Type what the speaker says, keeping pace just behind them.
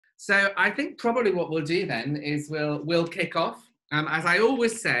So I think probably what we'll do then is we'll kick off. As I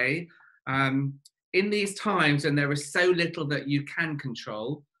always say, um, in these times when there is so little that you can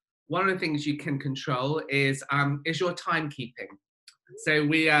control, one of the things you can control is your timekeeping. So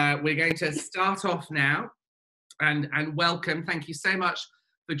we're going to start off now, and welcome. Thank you so much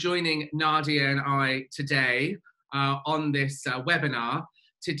for joining Nadia and I today on this webinar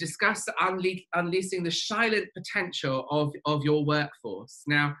to discuss unleashing the silent potential of your workforce.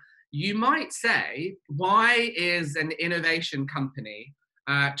 Now, you might say, why is an innovation company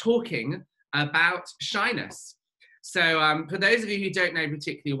talking about shyness? So for those of you who don't know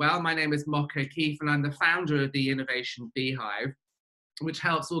particularly well, my name is Mock O'Keefe and I'm the founder of the Innovation Beehive, which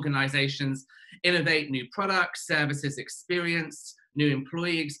helps organizations innovate new products, services, experience, new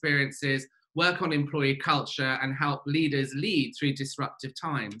employee experiences, work on employee culture, and help leaders lead through disruptive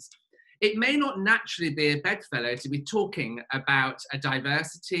times. It may not naturally be a bedfellow to be talking about a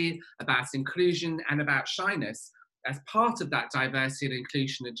diversity, about inclusion, and about shyness as part of that diversity and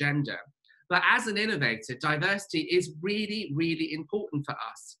inclusion agenda. But as an innovator, diversity is really, really important for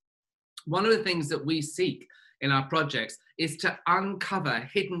us. One of the things that we seek in our projects is to uncover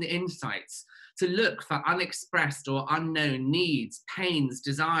hidden insights, to look for unexpressed or unknown needs, pains,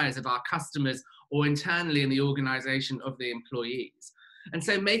 desires of our customers or internally in the organization of the employees. And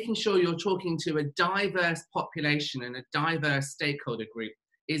so making sure you're talking to a diverse population and a diverse stakeholder group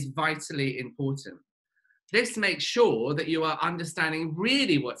is vitally important. This makes sure that you are understanding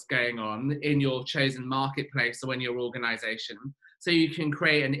really what's going on in your chosen marketplace or in your organization, so you can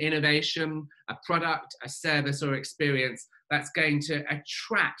create an innovation, a product, a service or experience that's going to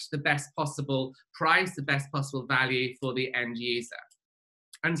attract the best possible price, the best possible value for the end user.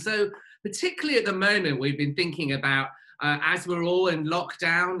 And so particularly at the moment, we've been thinking about, as we're all in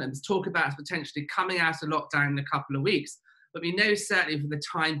lockdown, and talk about potentially coming out of lockdown in a couple of weeks, but we know certainly for the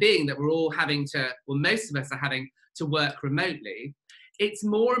time being that we're all having to, well, most of us are having to work remotely. It's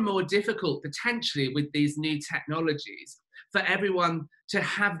more and more difficult potentially with these new technologies for everyone to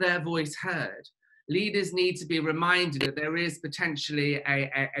have their voice heard. Leaders need to be reminded that there is potentially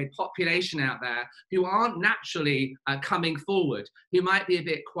a population out there who aren't naturally coming forward, who might be a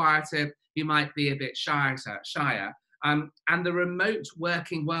bit quieter, who might be a bit shyer. And the remote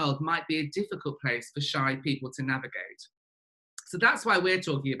working world might be a difficult place for shy people to navigate. So that's why we're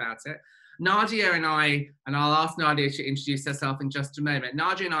talking about it. Nadia and I, and I'll ask Nadia to introduce herself in just a moment.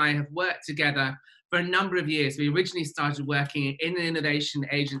 Nadia and I have worked together for a number of years. We originally started working in an innovation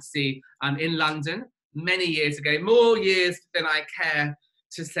agency in London many years ago, more years than I care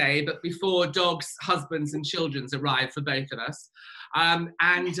to say, but before dogs, husbands, and children arrived for both of us. And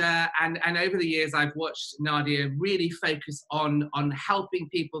over the years, I've watched Nadia really focus on helping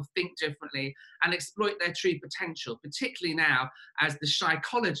people think differently and exploit their true potential, particularly now as the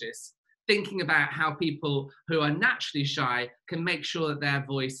Shy-cologist, thinking about how people who are naturally shy can make sure that their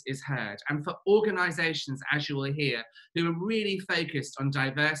voice is heard. And for organizations, as you will hear, who are really focused on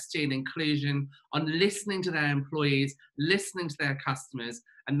diversity and inclusion, on listening to their employees, listening to their customers,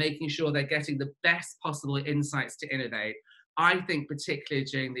 and making sure they're getting the best possible insights to innovate, I think particularly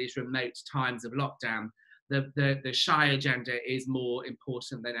during these remote times of lockdown, the shy agenda is more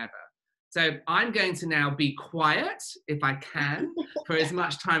important than ever. So I'm going to now be quiet, if I can, for as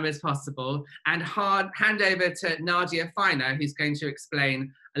much time as possible, and hand over to Nadia Finer, who's going to explain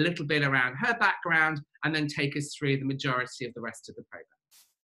a little bit around her background and then take us through the majority of the rest of the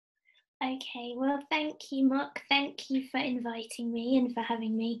programme. Okay, well, thank you, Mark. Thank you for inviting me and for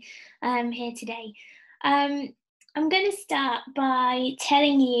having me here today. I'm going to start by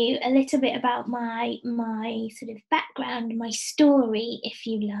telling you a little bit about my sort of background, my story, if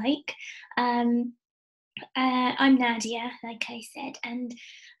you like. I'm Nadia, like I said, and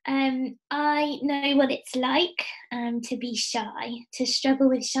I know what it's like to be shy, to struggle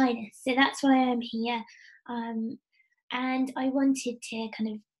with shyness. So that's why I'm here. And I wanted to kind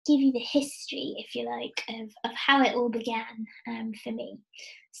of give you the history, if you like, of how it all began for me.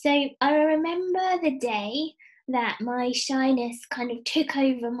 So I remember the day that my shyness kind of took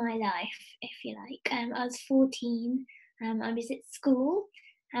over my life, if you like. I was 14, I was at school,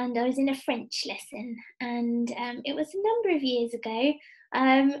 and I was in a French lesson, and it was a number of years ago.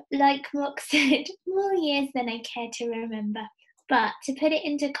 Like Mock said, more years than I care to remember. But to put it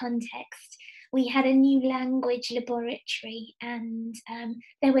into context, we had a new language laboratory, and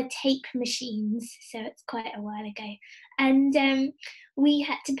there were tape machines, so it's quite a while ago. And we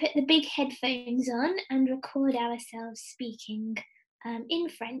had to put the big headphones on and record ourselves speaking in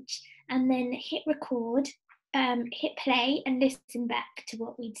French, and then hit record, hit play, and listen back to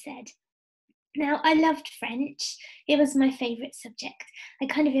what we'd said. Now, I loved French. It was my favourite subject. I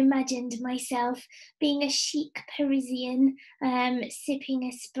kind of imagined myself being a chic Parisian, sipping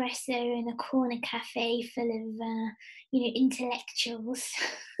espresso in a corner cafe full of, intellectuals.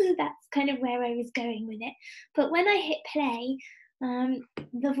 That's kind of where I was going with it. But when I hit play,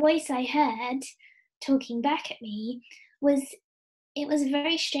 the voice I heard talking back at me was it was a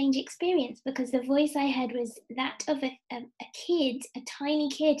very strange experience because the voice I heard was that of a kid, a tiny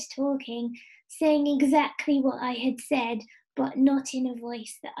kid talking, saying exactly what I had said, but not in a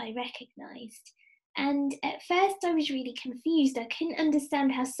voice that I recognized. And at first, I was really confused. I couldn't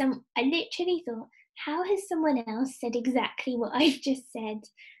understand I literally thought, how has someone else said exactly what I've just said?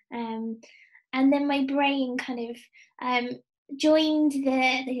 Um, and then my brain kind of joined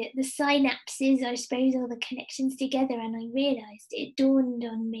the synapses, I suppose, all the connections together, and I realised it dawned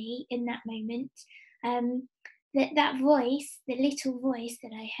on me in that moment um, that voice, the little voice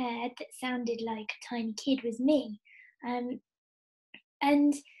that I heard that sounded like a tiny kid, was me. Um,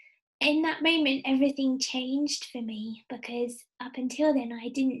 and in that moment, everything changed for me because up until then, I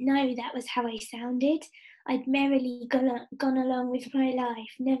didn't know that was how I sounded. I'd merrily gone along with my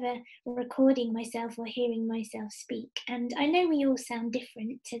life, never recording myself or hearing myself speak. And I know we all sound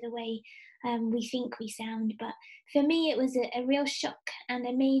different to the way we think we sound, but for me, it was a real shock. And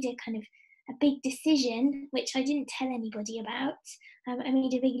I made a kind of a big decision, which I didn't tell anybody about. I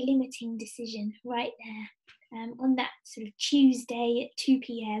made a big limiting decision right there. On that sort of Tuesday at 2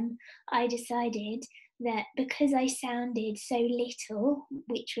 p.m., I decided that because I sounded so little,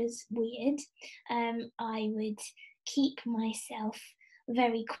 which was weird, I would keep myself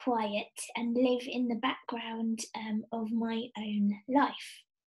very quiet and live in the background of my own life.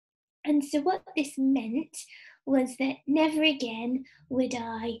 And so, what this meant was that never again would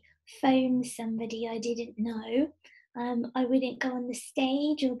I phone somebody I didn't know. I wouldn't go on the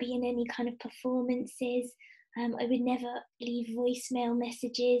stage or be in any kind of performances. I would never leave voicemail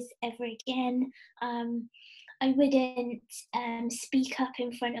messages ever again. I wouldn't speak up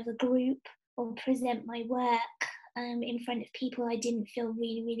in front of a group or present my work in front of people I didn't feel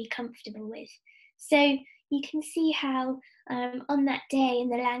really, really comfortable with. So you can see how on that day in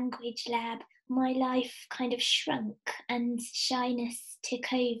the language lab, my life kind of shrunk and shyness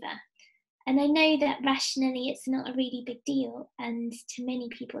took over. And I know that rationally it's not a really big deal. And to many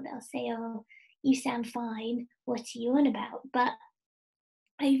people, they'll say, oh, you sound fine. What are you on about? But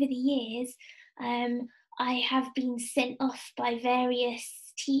over the years, um, I have been sent off by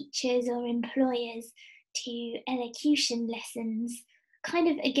various teachers or employers to elocution lessons, kind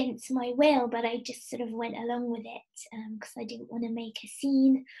of against my will, but I just sort of went along with it because I didn't want to make a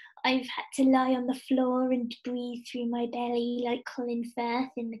scene. I've had to lie on the floor and breathe through my belly like Colin Firth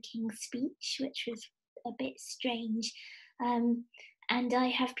in The King's Speech, which was a bit strange. And I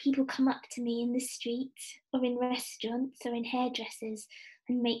have people come up to me in the street or in restaurants or in hairdressers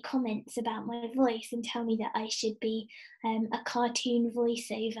and make comments about my voice and tell me that I should be a cartoon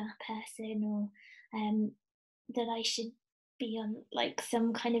voiceover person or that I should be on like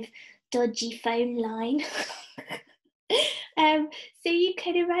some kind of dodgy phone line. So you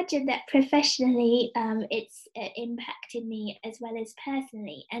can imagine that professionally it's impacted me as well as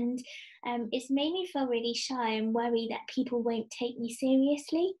personally, and it's made me feel really shy and worry that people won't take me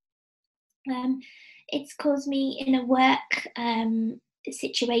seriously. It's caused me in a work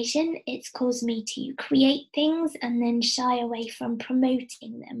situation, it's caused me to create things and then shy away from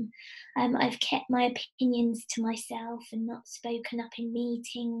promoting them. I've kept my opinions to myself and not spoken up in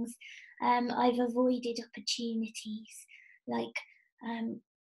meetings. I've avoided opportunities like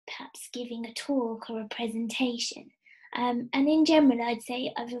perhaps giving a talk or a presentation. And in general, I'd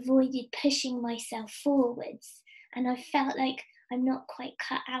say I've avoided pushing myself forwards. And I felt like I'm not quite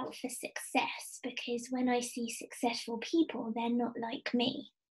cut out for success because when I see successful people, they're not like me.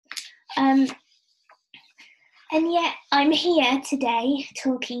 And yet I'm here today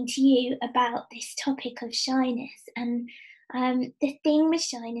talking to you about this topic of shyness. And the thing with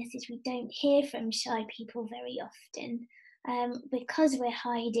shyness is we don't hear from shy people very often because we're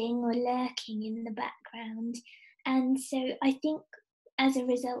hiding or lurking in the background. And so I think as a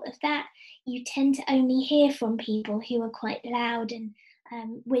result of that, you tend to only hear from people who are quite loud and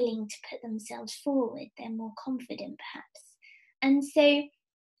willing to put themselves forward. They're more confident, perhaps. And so,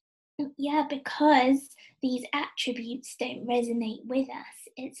 yeah, because these attributes don't resonate with us,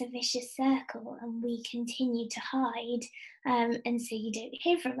 it's a vicious circle and we continue to hide, and so you don't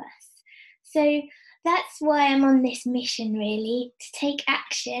hear from us. So that's why I'm on this mission, really, to take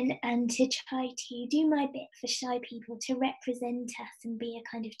action and to try to do my bit for shy people, to represent us and be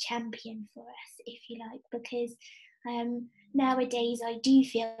a kind of champion for us, if you like, because nowadays I do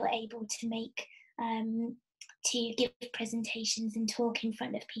feel able to give presentations and talk in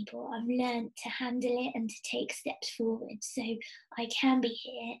front of people. I've learned to handle it and to take steps forward, so I can be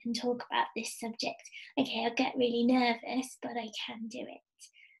here and talk about this subject. Okay, I'll get really nervous, but I can do it.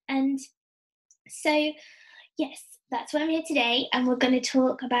 And so, yes, that's why I'm here today, and we're going to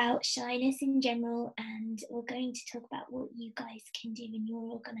talk about shyness in general, and we're going to talk about what you guys can do in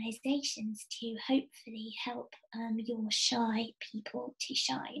your organisations to hopefully help your shy people to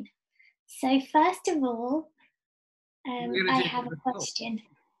shine. So first of all, I have a question.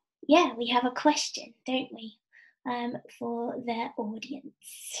 Yeah, we have a question, don't we, for the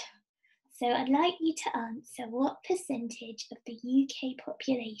audience. So I'd like you to answer, what percentage of the UK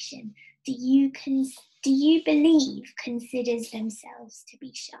population do you believe considers themselves to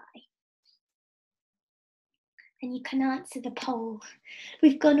be shy? And you can answer the poll.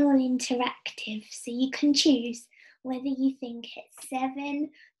 We've gone all interactive, so you can choose whether you think it's 7,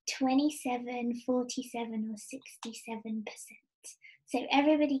 27, 47 or 67%. So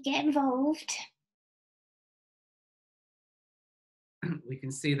everybody get involved. We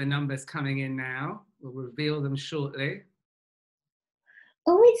can see the numbers coming in now. We'll reveal them shortly.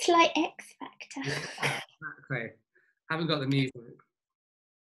 Oh, it's like X Factor. Yeah, exactly. Haven't got the music.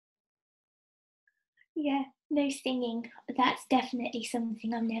 Yeah, no singing. That's definitely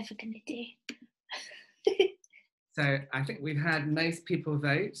something I'm never going to do. So I think we've had most people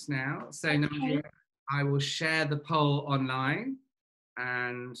vote now. So okay. Nadia, I will share the poll online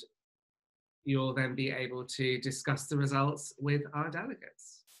and you'll then be able to discuss the results with our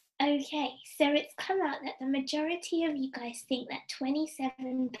delegates. Okay, so it's come out that the majority of you guys think that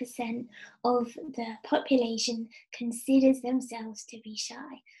 27% of the population considers themselves to be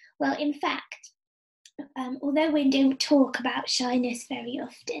shy. Well, in fact, although we don't talk about shyness very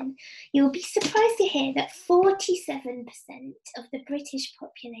often, you'll be surprised to hear that 47% of the British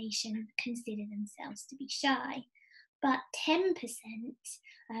population consider themselves to be shy, but 10%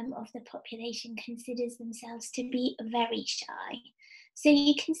 of the population considers themselves to be very shy. So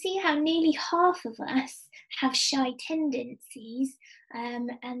you can see how nearly half of us have shy tendencies, and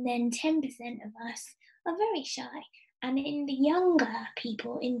then 10% of us are very shy. And in the younger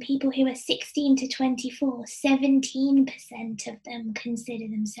people, in people who are 16 to 24, 17% of them consider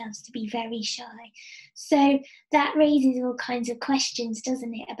themselves to be very shy. So that raises all kinds of questions,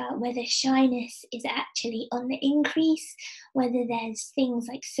 doesn't it, about whether shyness is actually on the increase, whether there's things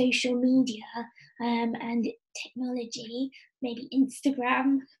like social media and technology, maybe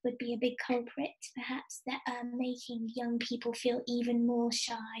Instagram would be a big culprit, perhaps, that are making young people feel even more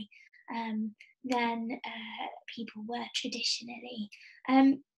shy than people were traditionally.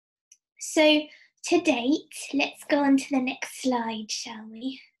 So to date, let's go on to the next slide, shall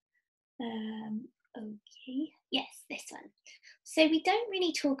we? Okay, yes, this one. So we don't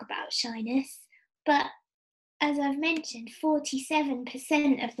really talk about shyness, but as I've mentioned,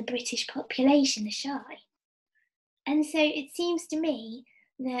 47% of the British population are shy. And so it seems to me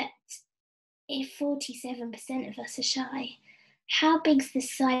that if 47% of us are shy, how big's the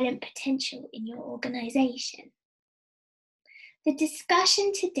silent potential in your organisation? The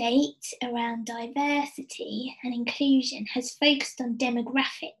discussion to date around diversity and inclusion has focused on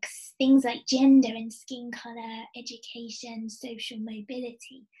demographics, things like gender and skin colour, education, social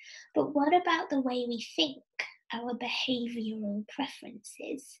mobility. But what about the way we think, our behavioural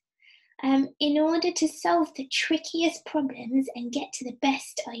preferences? In order to solve the trickiest problems and get to the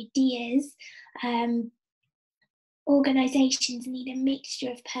best ideas, organisations need a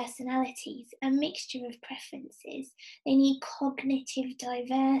mixture of personalities, a mixture of preferences. They need cognitive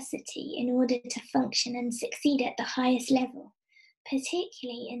diversity in order to function and succeed at the highest level,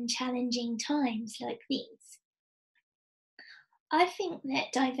 particularly in challenging times like these. I think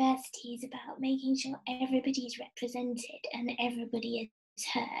that diversity is about making sure everybody is represented and everybody is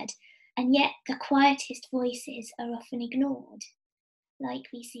heard, and yet the quietest voices are often ignored. Like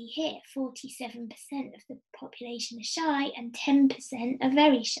we see here, 47% of the population are shy and 10% are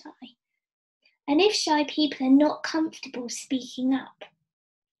very shy. And if shy people are not comfortable speaking up,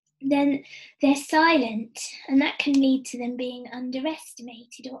 then they're silent, and that can lead to them being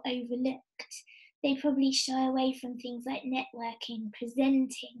underestimated or overlooked. They probably shy away from things like networking,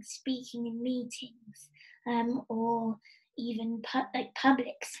 presenting, speaking in meetings, or even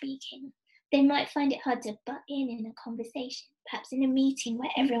public speaking. They might find it hard to butt in a conversation, perhaps in a meeting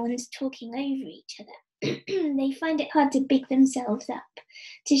where everyone's talking over each other. They find it hard to big themselves up,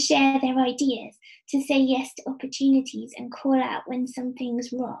 to share their ideas, to say yes to opportunities and call out when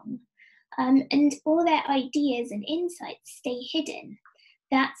something's wrong. And all their ideas and insights stay hidden.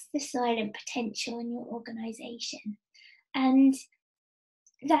 That's the silent potential in your organisation. And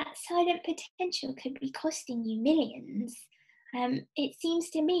that silent potential could be costing you millions. It seems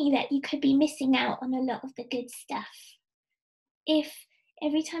to me that you could be missing out on a lot of the good stuff. If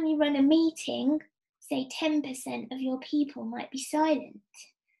every time you run a meeting, say 10% of your people might be silent,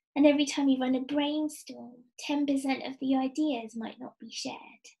 and every time you run a brainstorm, 10% of the ideas might not be shared.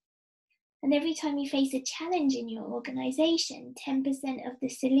 And every time you face a challenge in your organization, 10% of the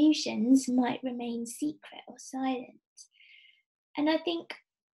solutions might remain secret or silent. And I think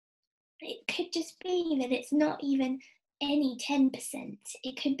it could just be that it's not even any 10%,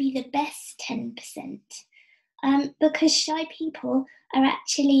 it could be the best 10%. Because shy people are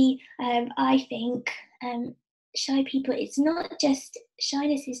actually, I think, shy people,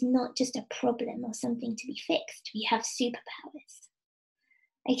 shyness is not just a problem or something to be fixed. We have superpowers.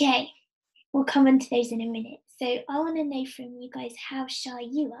 Okay, we'll come on to those in a minute. So I want to know from you guys how shy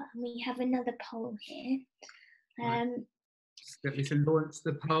you are. And we have another poll here. Let me launch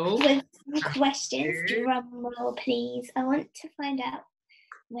the poll. With some questions, drum roll please. I want to find out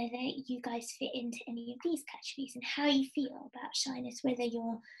whether you guys fit into any of these categories and how you feel about shyness, whether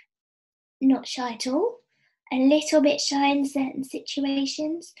you're not shy at all, a little bit shy in certain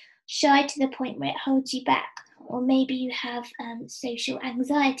situations, shy to the point where it holds you back, or maybe you have social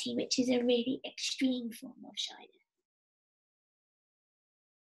anxiety, which is a really extreme form of shyness.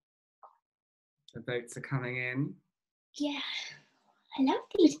 The votes are coming in. Yeah, I love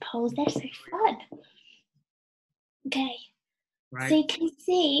these polls, they're so fun. Okay. Right. So you can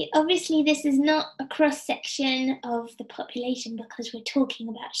see, obviously this is not a cross-section of the population because we're talking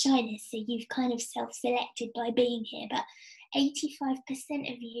about shyness, so you've kind of self-selected by being here, but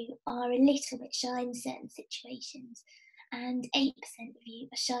 85% of you are a little bit shy in certain situations, and 8% of you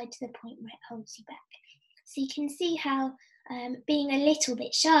are shy to the point where it holds you back. So you can see how being a little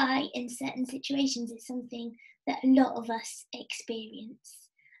bit shy in certain situations is something that a lot of us experience.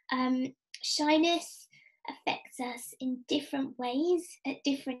 Shyness affects us in different ways at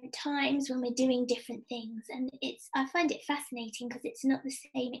different times when we're doing different things, and I find it fascinating because it's not the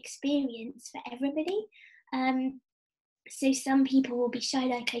same experience for everybody. So some people will be shy,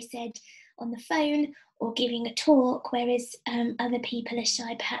 like I said, on the phone or giving a talk, whereas other people are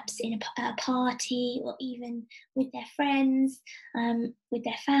shy perhaps in a party or even with their friends, with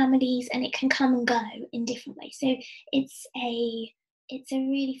their families, and it can come and go in different ways. So it's a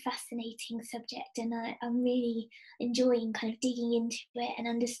really fascinating subject, and I'm really enjoying kind of digging into it and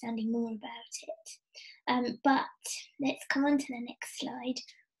understanding more about it. But let's come on to the next slide,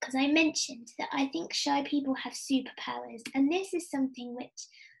 because I mentioned that I think shy people have superpowers, and this is something which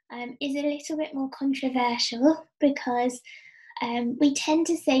is a little bit more controversial, because we tend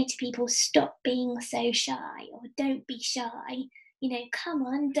to say to people, stop being so shy, or don't be shy, come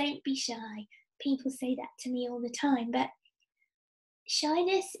on, don't be shy. People say that to me all the time, but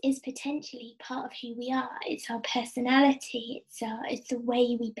shyness is potentially part of who we are. It's our personality, it's the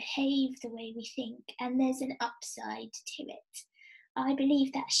way we behave, the way we think, and there's an upside to it. I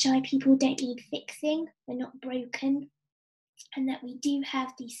believe that shy people don't need fixing, we're not broken, and that we do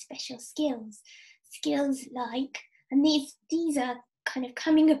have these special skills like, and these are kind of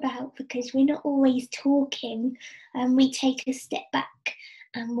coming about because we're not always talking, and we take a step back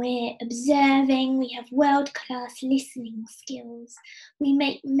and we're observing, we have world-class listening skills, we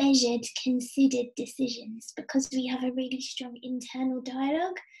make measured, considered decisions because we have a really strong internal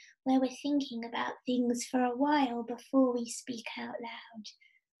dialogue where we're thinking about things for a while before we speak out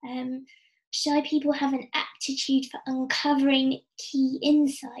loud. Shy people have an aptitude for uncovering key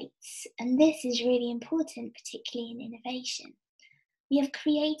insights, and this is really important, particularly in innovation. We have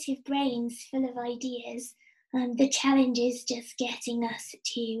creative brains full of ideas. The challenge is just getting us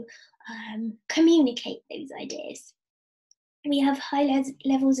to communicate those ideas. We have high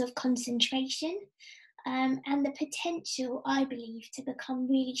levels of concentration and the potential, I believe, to become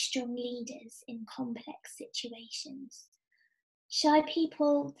really strong leaders in complex situations. Shy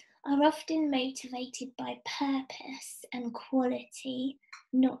people are often motivated by purpose and quality,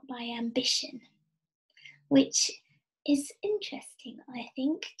 not by ambition, which is interesting, I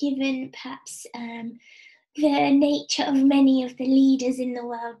think, given perhaps the nature of many of the leaders in the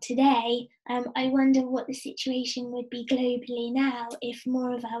world today. I wonder what the situation would be globally now if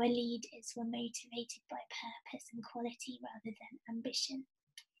more of our leaders were motivated by purpose and quality rather than ambition.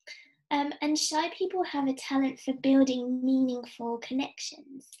 And shy people have a talent for building meaningful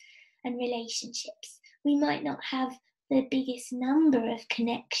connections and relationships. We might not have the biggest number of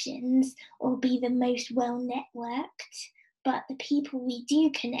connections or be the most well-networked, but the people we do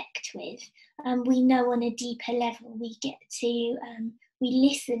connect with, we know on a deeper level we get to we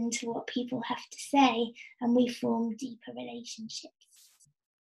listen to what people have to say, and we form deeper relationships.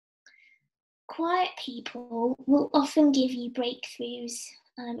 Quiet people will often give you breakthroughs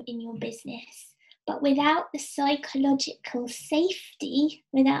in your business, but without the psychological safety,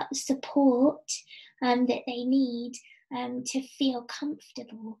 without the support that they need to feel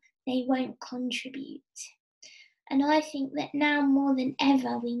comfortable, they won't contribute. And I think that now more than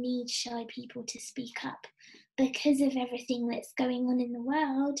ever, we need shy people to speak up because of everything that's going on in the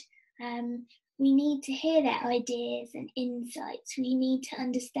world. We need to hear their ideas and insights. We need to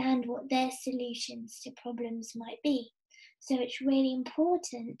understand what their solutions to problems might be. So it's really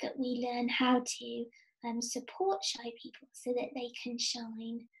important that we learn how to support shy people so that they can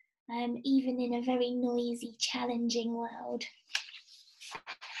shine, even in a very noisy, challenging world.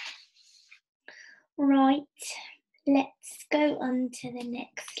 Right, let's go on to the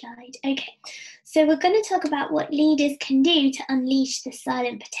next slide. Okay, so we're going to talk about what leaders can do to unleash the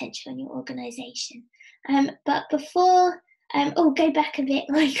silent potential in your organisation. But before, go back a bit,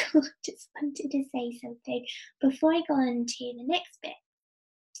 Michael, just wanted to say something. Before I go on to the next bit,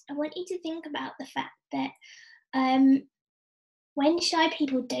 I want you to think about the fact that when shy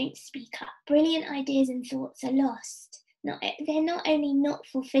people don't speak up, brilliant ideas and thoughts are lost. They're not only not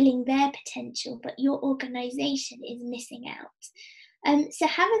fulfilling their potential, but your organisation is missing out. So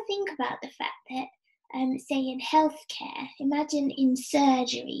have a think about the fact that, say in healthcare, imagine in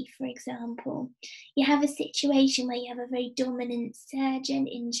surgery, for example, you have a situation where you have a very dominant surgeon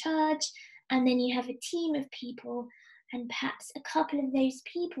in charge, and then you have a team of people, and perhaps a couple of those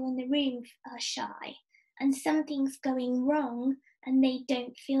people in the room are shy, and something's going wrong, and they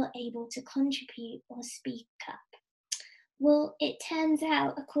don't feel able to contribute or speak up. Well, it turns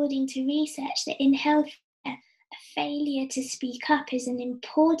out, according to research, that in healthcare, a failure to speak up is an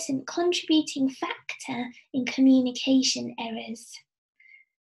important contributing factor in communication errors.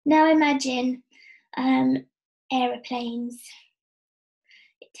 Now imagine aeroplanes.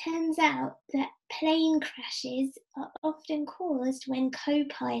 It turns out that plane crashes are often caused when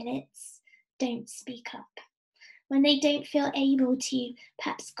co-pilots don't speak up, when they don't feel able to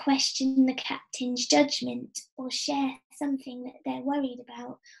perhaps question the captain's judgment or share something that they're worried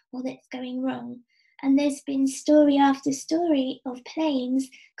about or that's going wrong. And there's been story after story of planes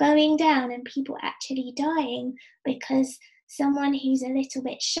going down and people actually dying because someone who's a little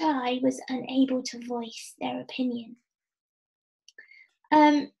bit shy was unable to voice their opinion.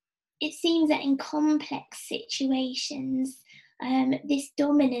 It seems that in complex situations, this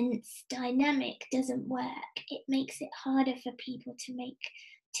dominance dynamic doesn't work. It makes it harder for people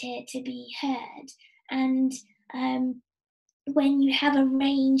to be heard. And when you have a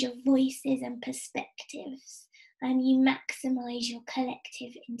range of voices and perspectives, you maximize your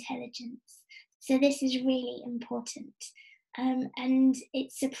collective intelligence. So this is really important. And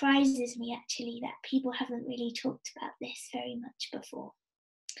it surprises me actually that people haven't really talked about this very much before.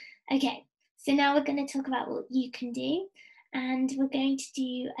 Okay, so now we're going to talk about what you can do, and we're going to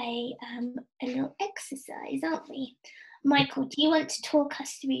do a little exercise, aren't we? Michael, do you want to talk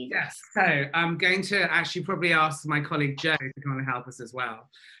us through this? Yes, so I'm going to actually probably ask my colleague Joe to come and help us as well.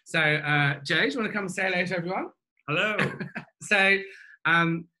 So Joe, do you want to come and say hello to everyone? Hello. So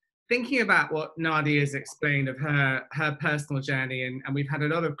thinking about what Nadia has explained of her personal journey, and we've had a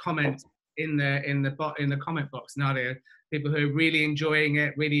lot of comments in the comment box, Nadia, people who are really enjoying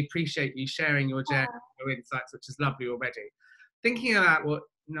it, really appreciate you sharing your journey, your insights, which is lovely already. Thinking about what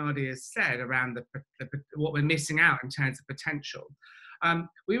Nadia said around what we're missing out in terms of potential.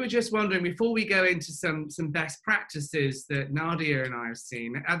 We were just wondering, before we go into some best practices that Nadia and I have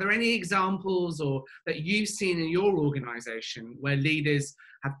seen, are there any examples or that you've seen in your organisation where leaders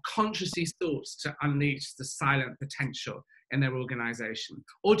have consciously sought to unleash the silent potential in their organisation?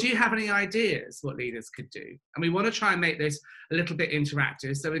 Or do you have any ideas what leaders could do? And we want to try and make this a little bit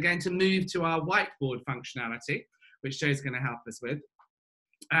interactive. So we're going to move to our whiteboard functionality, which Joe's going to help us with.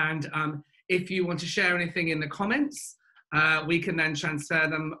 And if you want to share anything in the comments, we can then transfer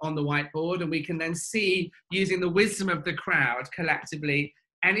them on the whiteboard, and we can then see, using the wisdom of the crowd collectively,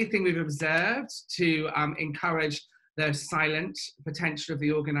 anything we've observed to encourage the silent potential of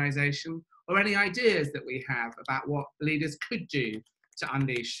the organisation, or any ideas that we have about what leaders could do to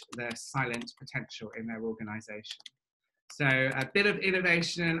unleash their silent potential in their organisation. So a bit of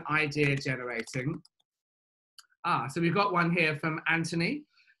innovation and idea generating. So we've got one here from Anthony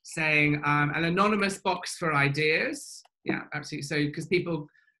saying an anonymous box for ideas. Yeah, absolutely. So because people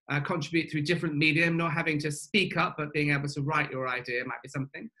contribute through different medium, not having to speak up, but being able to write your idea might be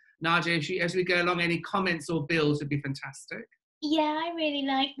something. Nadia, as we go along, any comments or bills would be fantastic. Yeah, I really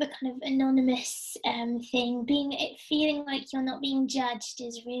like the kind of anonymous thing. Feeling like you're not being judged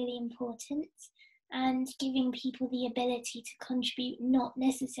is really important, and giving people the ability to contribute, not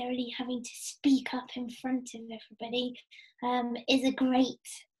necessarily having to speak up in front of everybody, is a great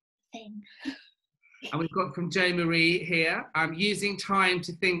thing. And we've got from Jo Marie here, using time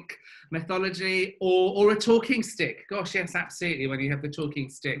to think methodology or a talking stick. Gosh, yes, absolutely, when you have the talking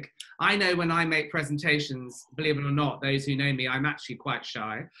stick. I know when I make presentations, believe it or not, those who know me, I'm actually quite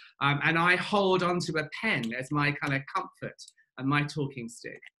shy. And I hold onto a pen as my kind of comfort and my talking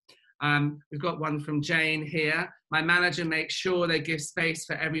stick. We've got one from Jane here. My manager makes sure they give space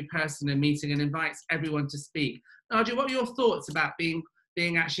for every person in a meeting and invites everyone to speak. Nadia, what are your thoughts about being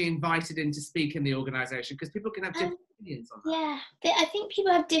actually invited in to speak in the organisation? Because people can have different opinions on that. Yeah, I think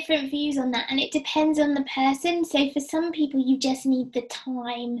people have different views on that, and it depends on the person. So for some people, you just need the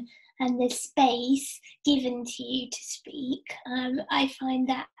time and the space given to you to speak. I find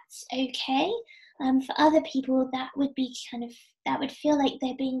that's okay. For other people, that would feel like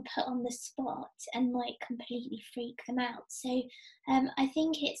they're being put on the spot and might completely freak them out. So I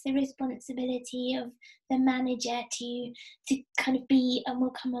think it's the responsibility of the manager to kind of be, and we'll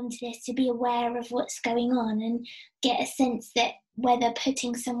come on to this, to be aware of what's going on and get a sense that whether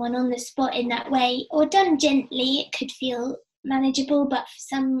putting someone on the spot in that way or done gently, it could feel manageable, but for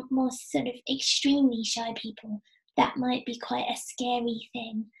some more sort of extremely shy people, that might be quite a scary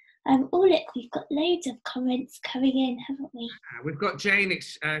thing. Oh look, we've got loads of comments coming in, haven't we? We've got Jane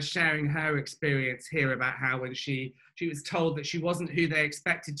sharing her experience here about how when she was told that she wasn't who they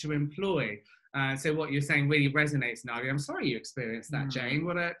expected to employ. So what you're saying really resonates, Nadia. I'm sorry you experienced that, Jane.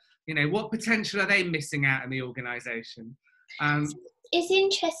 What potential are they missing out in the organisation? It's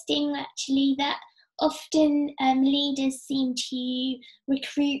interesting actually that often leaders seem to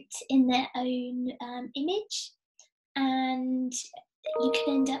recruit in their own image, and you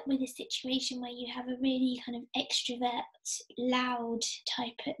can end up with a situation where you have a really kind of extrovert, loud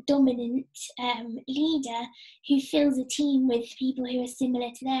type, dominant leader who fills a team with people who are similar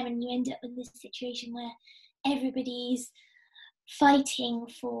to them, and you end up with this situation where everybody's fighting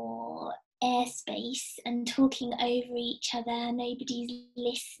for airspace and talking over each other, nobody's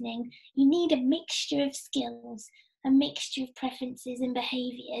listening. You need a mixture of skills, a mixture of preferences and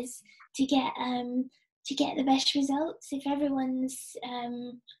behaviours to get the best results. If everyone's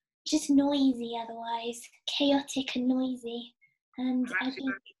just noisy, otherwise chaotic and noisy, and I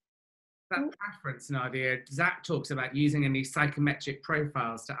think that preference, Nadia, Zach talks about using any psychometric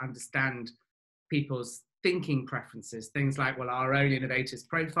profiles to understand people's thinking preferences, things like, well, our own innovators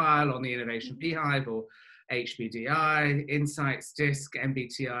profile on the Innovation Beehive, or HBDI, Insights, DISC,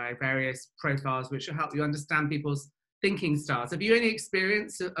 MBTI, various profiles which will help you understand people's thinking styles. Have you any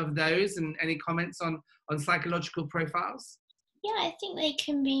experience of those, and any comments on psychological profiles? Yeah, I think they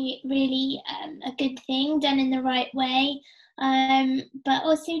can be really a good thing done in the right way. But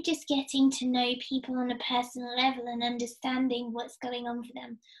also just getting to know people on a personal level and understanding what's going on for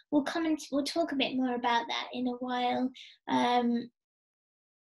them. We'll talk a bit more about that in a while.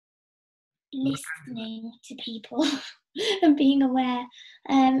 Listening to people and being aware.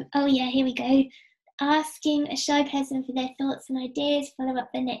 Oh yeah, here we go. Asking a shy person for their thoughts and ideas, follow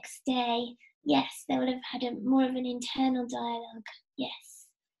up the next day. Yes, they would have had more of an internal dialogue. Yes.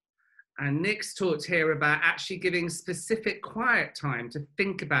 And Nick's talked here about actually giving specific quiet time to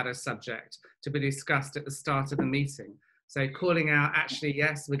think about a subject to be discussed at the start of a meeting. So calling out, actually,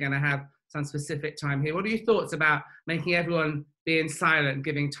 yes, we're going to have some specific time here. What are your thoughts about making everyone being silent,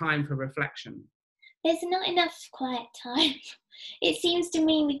 giving time for reflection? There's not enough quiet time. It seems to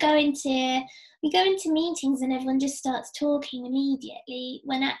me we go into meetings and everyone just starts talking immediately,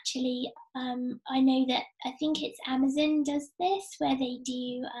 when actually I know that, I think it's Amazon does this, where they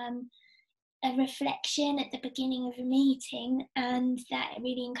do a reflection at the beginning of a meeting, and that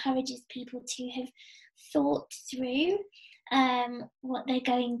really encourages people to have thought through what they're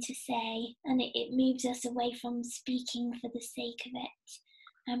going to say, and it moves us away from speaking for the sake of it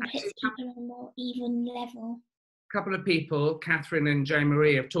and puts people on a more even level. A couple of people, Catherine and Jo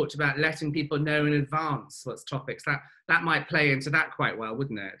Marie, have talked about letting people know in advance what's topics. That might play into that quite well,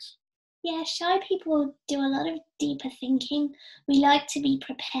 wouldn't it? Yeah, shy people do a lot of deeper thinking. We like to be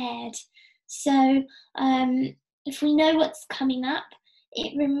prepared. So if we know what's coming up,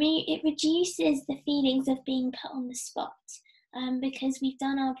 it reduces the feelings of being put on the spot, because we've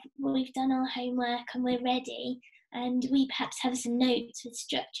done our homework and we're ready, and we perhaps have some notes with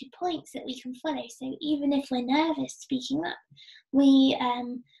structured points that we can follow. So even if we're nervous speaking up, we're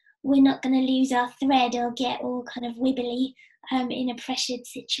not going to lose our thread or get all kind of wibbly in a pressured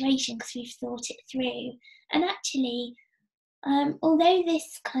situation, because we've thought it through. And actually, Although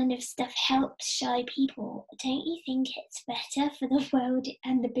this kind of stuff helps shy people, don't you think it's better for the world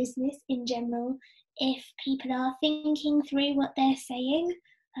and the business in general if people are thinking through what they're saying,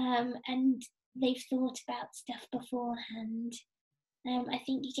 and they've thought about stuff beforehand? I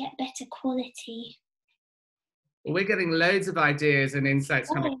think you get better quality. Well, we're getting loads of ideas and insights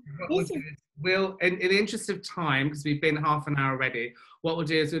coming. Oh, What we'll this do is is in the interest of time, because we've been half an hour already, what we'll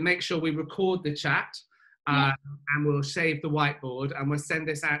do is we'll make sure we record the chat, yeah, and we'll save the whiteboard, and we'll send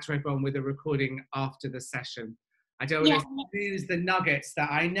this out to everyone with a recording after the session. I don't want yeah. to lose the nuggets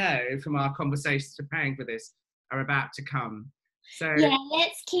that I know from our conversations preparing for this are about to come. So Yeah,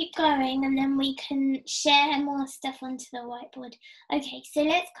 let's keep going and then we can share more stuff onto the whiteboard. Okay, so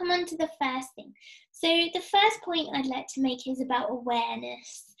let's come on to the first thing. So the first point I'd like to make is about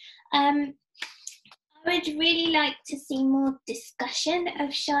awareness. I would really like to see more discussion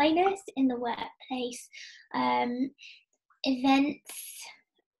of shyness in the workplace. Events,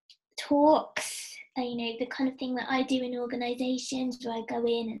 talks, the kind of thing that I do in organisations where I go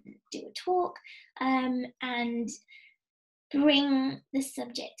in and do a talk, and bring the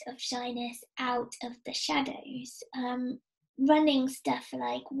subject of shyness out of the shadows. Running stuff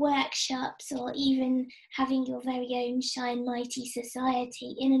like workshops or even having your very own Shy and Mighty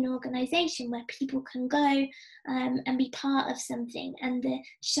society in an organisation where people can go and be part of something, and the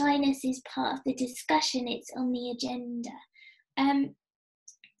shyness is part of the discussion, it's on the agenda.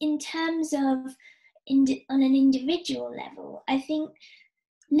 In terms of on an individual level, I think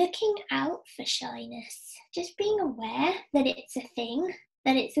looking out for shyness, just being aware that it's a thing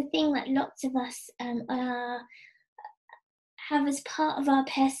that lots of us have as part of our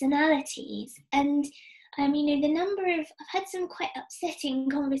personalities. And I've had some quite upsetting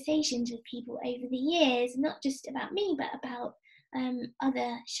conversations with people over the years, not just about me, but about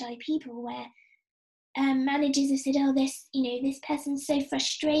other shy people, where managers have said, oh, this person's so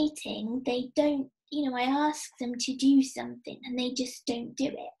frustrating, they don't, I ask them to do something and they just don't do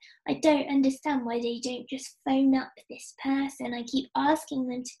it. I don't understand why they don't just phone up this person. I keep asking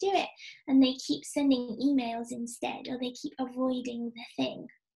them to do it and they keep sending emails instead, or they keep avoiding the thing.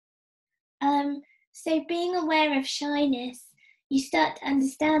 So being aware of shyness, you start to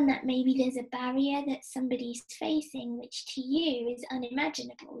understand that maybe there's a barrier that somebody's facing, which to you is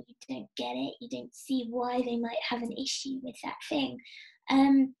unimaginable. You don't get it. You don't see why they might have an issue with that thing.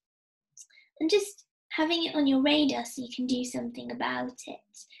 And just having it on your radar so you can do something about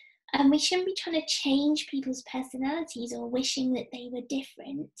it. We shouldn't be trying to change people's personalities or wishing that they were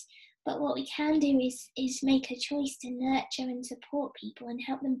different. But what we can do is make a choice to nurture and support people and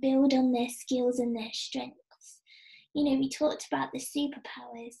help them build on their skills and their strengths. We talked about the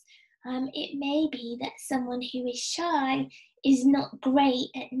superpowers. It may be that someone who is shy is not great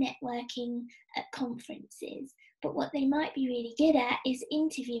at networking at conferences, but what they might be really good at is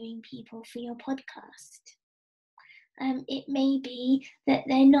interviewing people for your podcast. It may be that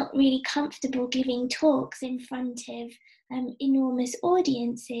they're not really comfortable giving talks in front of enormous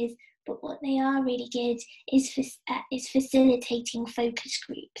audiences, but what they are really good is facilitating focus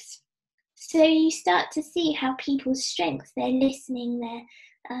groups. So you start to see how people's strengths, their listening, their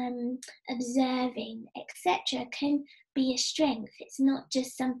observing, etc., can be a strength. It's not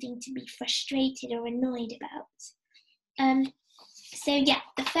just something to be frustrated or annoyed about. So yeah,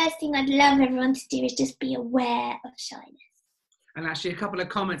 the first thing I'd love everyone to do is just be aware of shyness. And actually a couple of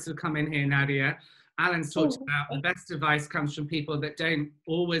comments have come in here, Nadia. Alan's talked about the best advice comes from people that don't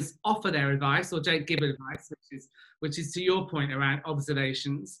always offer their advice or don't give advice, which is to your point around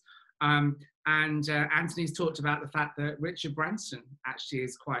observations. And Anthony's talked about the fact that Richard Branson actually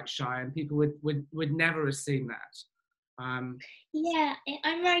is quite shy, and people would never assume that. Yeah,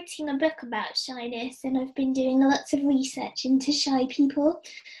 I'm writing a book about shyness, and I've been doing lots of research into shy people,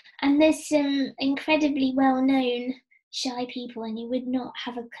 and there's some incredibly well-known shy people, and you would not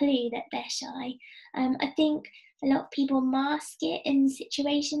have a clue that they're shy. I think a lot of people mask it in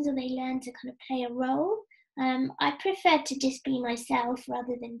situations, or they learn to kind of play a role. I prefer to just be myself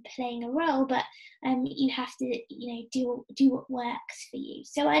rather than playing a role, but you have to, do what works for you.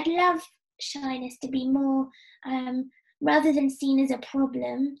 So I'd love shyness to be more, rather than seen as a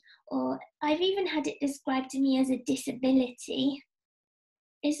problem, or I've even had it described to me as a disability.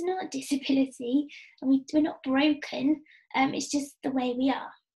 It's not a disability, and we're not broken. It's just the way we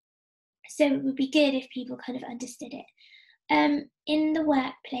are. So it would be good if people kind of understood it. In the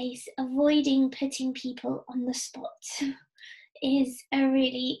workplace, avoiding putting people on the spot is a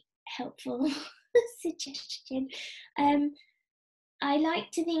really helpful suggestion. I like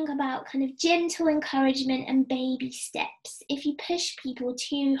to think about kind of gentle encouragement and baby steps. If you push people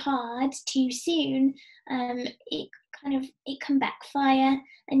too hard, too soon, it it can backfire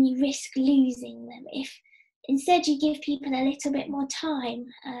and you risk losing them. If instead you give people a little bit more time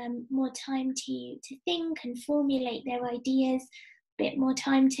to think and formulate their ideas, a bit more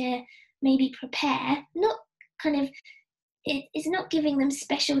time to maybe prepare, not it's not giving them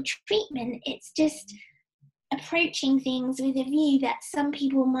special treatment, it's just approaching things with a view that some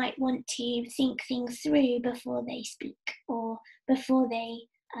people might want to think things through before they speak or before they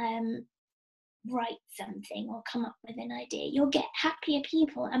write something or come up with an idea. You'll get happier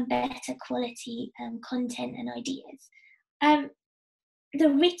people and better quality content and ideas. The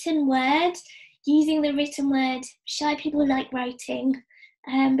written word, using the written word, shy people like writing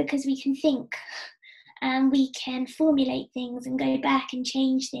because we can think and we can formulate things and go back and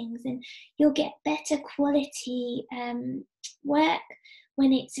change things, and you'll get better quality work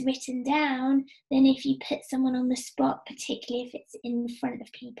when it's written down than if you put someone on the spot, particularly if it's in front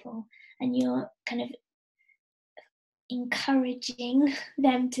of people and you're kind of encouraging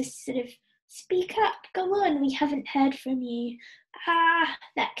them to sort of speak up, go on, we haven't heard from you.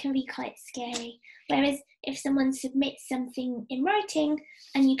 That can be quite scary. Whereas if someone submits something in writing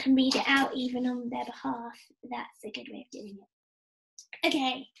and you can read it out even on their behalf, that's a good way of doing it.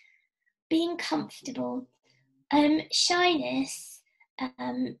 Okay, being comfortable. Shyness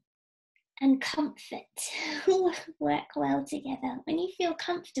and comfort work well together. When you feel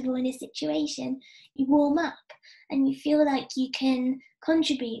comfortable in a situation, you warm up and you feel like you can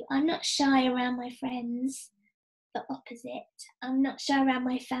contribute. I'm not shy around my friends, the opposite. I'm not shy around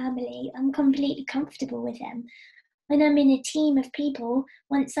my family. I'm completely comfortable with them. When I'm in a team of people,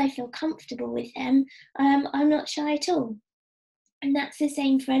 once I feel comfortable with them, I'm not shy at all. And that's the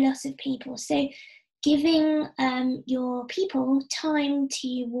same for a lot of people. So giving your people time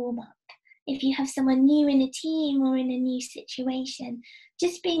to warm up. If you have someone new in a team or in a new situation,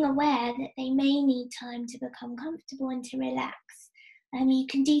 just being aware that they may need time to become comfortable and to relax. You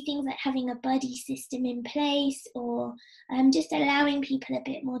can do things like having a buddy system in place, or just allowing people a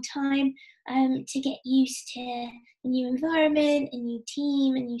bit more time to get used to a new environment, a new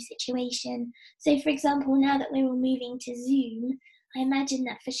team, a new situation. So for example, now that we're all moving to Zoom, I imagine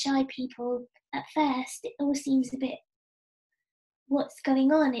that for shy people at first, it all seems a bit, what's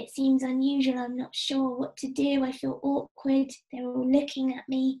going on? It seems unusual. I'm not sure what to do. I feel awkward. They're all looking at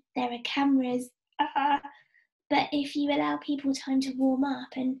me. There are cameras. But if you allow people time to warm up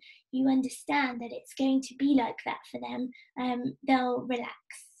and you understand that it's going to be like that for them, they'll relax.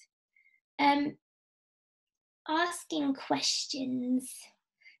 Asking questions.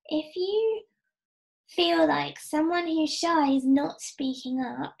 If you feel like someone who's shy is not speaking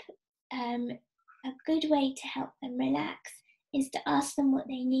up, a good way to help them relax is to ask them what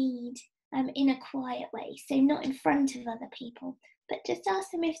they need in a quiet way. So not in front of other people, but just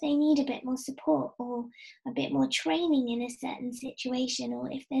ask them if they need a bit more support or a bit more training in a certain situation, or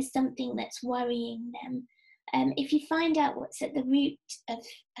if there's something that's worrying them. If you find out what's at the root of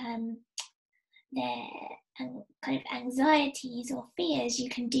their kind of anxieties or fears, you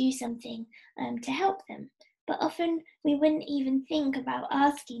can do something to help them. But often we wouldn't even think about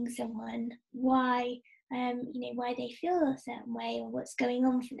asking someone why they feel a certain way or what's going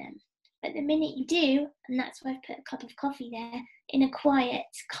on for them. But the minute you do, and that's why I've put a cup of coffee there, in a quiet,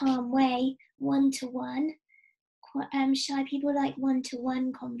 calm way, one-to-one. Shy people like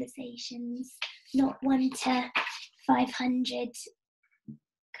one-to-one conversations, not 1 to 500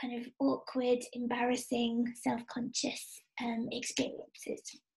 kind of awkward, embarrassing, self-conscious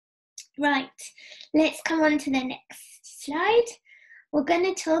experiences. Right, let's come on to the next slide. We're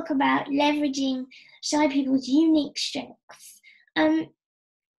going to talk about leveraging shy people's unique strengths.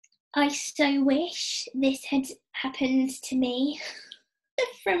 I so wish this had happened to me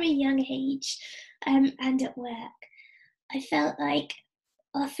from a young age and at work. I felt like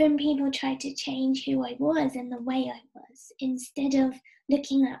often people tried to change who I was and the way I was, instead of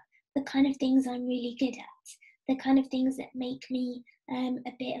looking at the kind of things I'm really good at, the kind of things that make me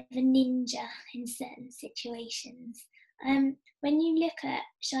a bit of a ninja in certain situations. When you look at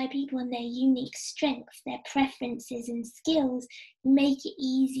shy people and their unique strengths, their preferences and skills, make it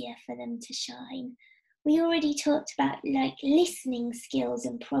easier for them to shine. We already talked about like listening skills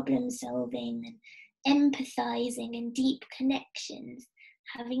and problem solving and empathizing and deep connections,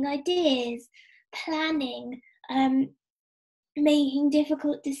 having ideas, planning, making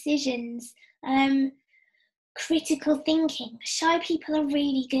difficult decisions, critical thinking. Shy people are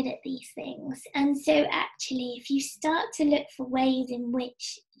really good at these things. And so actually, if you start to look for ways in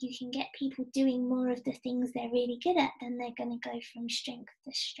which you can get people doing more of the things they're really good at, then they're going to go from strength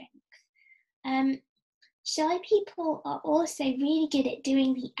to strength. Shy people are also really good at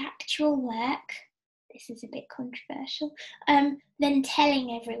doing the actual work this is a bit controversial, then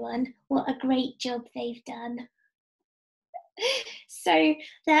telling everyone what a great job they've done. So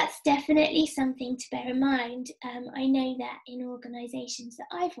that's definitely something to bear in mind. I know that in organisations that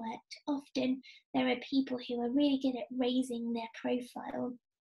I've worked, often there are people who are really good at raising their profile.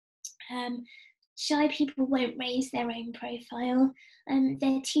 Shy people won't raise their own profile.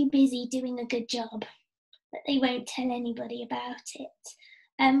 They're too busy doing a good job, but they won't tell anybody about it.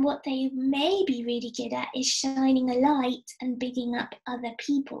 And what they may be really good at is shining a light and bigging up other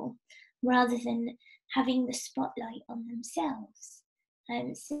people rather than having the spotlight on themselves.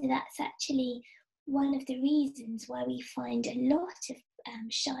 So that's actually one of the reasons why we find a lot of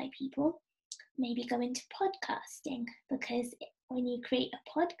shy people maybe go into podcasting, because when you create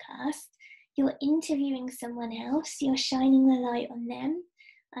a podcast, you're interviewing someone else, you're shining the light on them,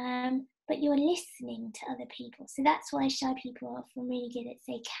 but you're listening to other people. So that's why shy people are often really good at,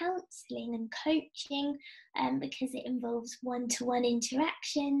 say, counselling and coaching, because it involves one-to-one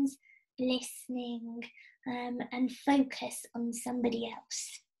interactions, listening, and focus on somebody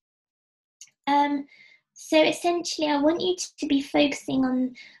else. So essentially, I want you to be focusing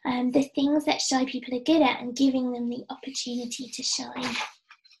on the things that shy people are good at and giving them the opportunity to shine.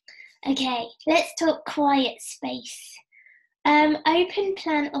 Okay, let's talk quiet space. Open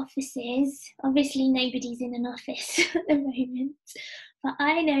plan offices, obviously nobody's in an office at the moment, but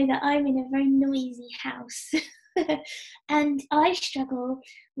I know that I'm in a very noisy house and I struggle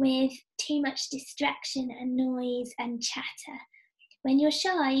with too much distraction and noise and chatter. When you're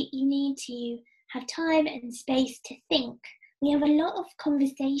shy, you need to have time and space to think. We have a lot of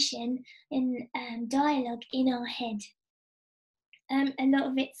conversation and dialogue in our head. A lot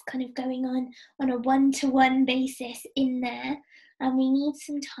of it's kind of going on a one-to-one basis in there, and we need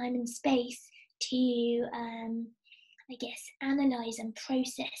some time and space to, I guess, analyse and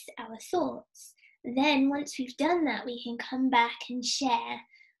process our thoughts. Then once we've done that, we can come back and share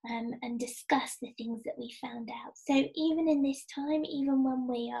and discuss the things that we found out. So even in this time, even when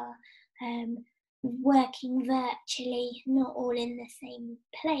we are working virtually, not all in the same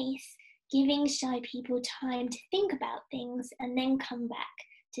place, giving shy people time to think about things and then come back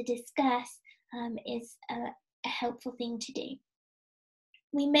to discuss is a helpful thing to do.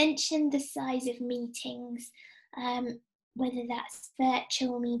 We mentioned the size of meetings, whether that's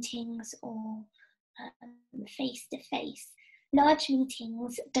virtual meetings or face-to-face. Large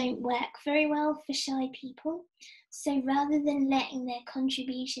meetings don't work very well for shy people, so rather than letting their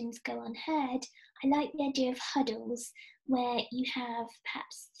contributions go unheard, I like the idea of huddles, where you have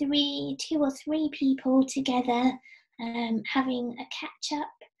perhaps two or three people together having a catch-up,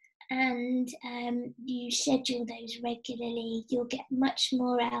 and you schedule those regularly. You'll get much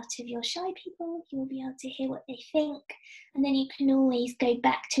more out of your shy people. You'll be able to hear what they think, and then you can always go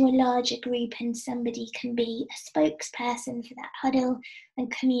back to a larger group and somebody can be a spokesperson for that huddle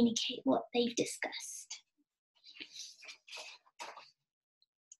and communicate what they've discussed.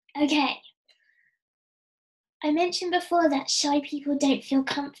 Okay. I mentioned before that shy people don't feel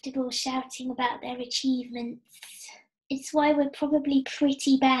comfortable shouting about their achievements. It's why we're probably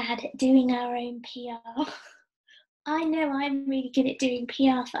pretty bad at doing our own PR. I know I'm really good at doing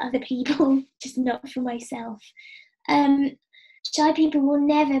PR for other people, just not for myself. Shy people will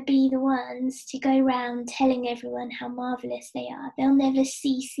never be the ones to go around telling everyone how marvellous they are. They'll never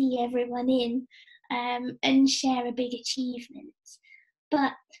CC everyone in and share a big achievement.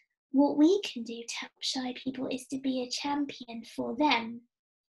 But what we can do to help shy people is to be a champion for them.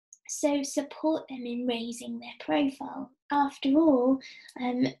 So support them in raising their profile. After all,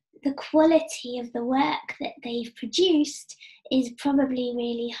 the quality of the work that they've produced is probably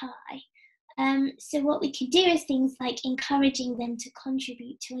really high. So what we could do is things like encouraging them to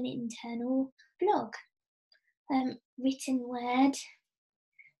contribute to an internal blog, written word.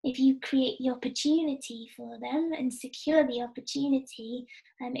 If you create the opportunity for them and secure the opportunity,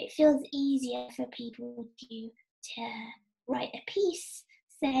 it feels easier for people to write a piece,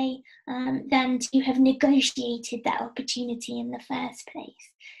 say, than to have negotiated that opportunity in the first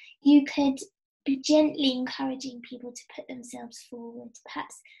place. You could be gently encouraging people to put themselves forward,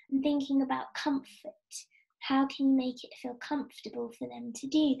 perhaps thinking about comfort. How can you make it feel comfortable for them to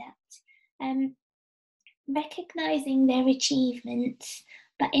do that? Recognising their achievements,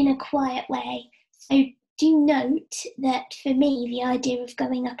 but in a quiet way. So do note that for me, the idea of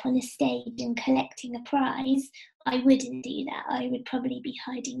going up on a stage and collecting a prize, I wouldn't do that. I would probably be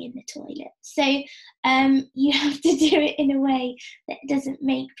hiding in the toilet. So you have to do it in a way that doesn't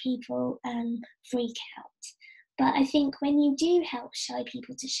make people freak out. But I think when you do help shy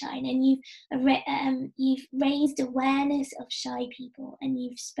people to shine, and you've raised awareness of shy people and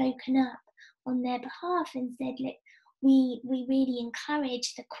you've spoken up, on their behalf and said, look, we really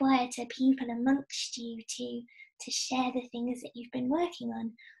encourage the quieter people amongst you to share the things that you've been working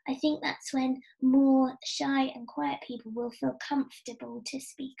on. I think that's when more shy and quiet people will feel comfortable to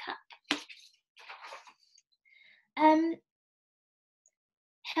speak up.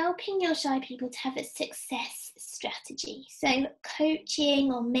 Helping your shy people to have a success strategy. So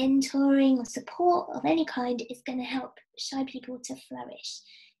coaching or mentoring or support of any kind is going to help shy people to flourish.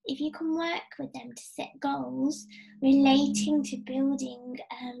 If you can work with them to set goals relating to building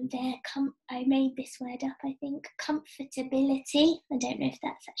I made this word up, I think, comfortability, I don't know if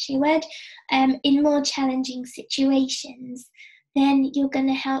that's actually a word, in more challenging situations, then you're going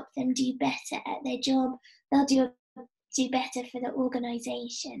to help them do better at their job. They'll do better for the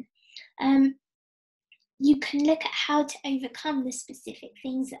organisation. You can look at how to overcome the specific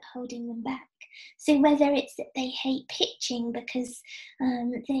things that are holding them back. So whether it's that they hate pitching because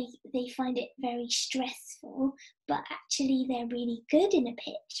they find it very stressful, but actually they're really good in a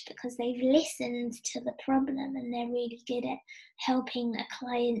pitch because they've listened to the problem and they're really good at helping a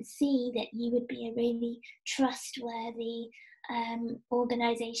client see that you would be a really trustworthy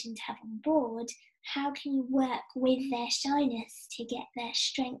organisation to have on board. How can you work with their shyness to get their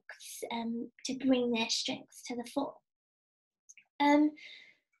strengths, to bring their strengths to the fore?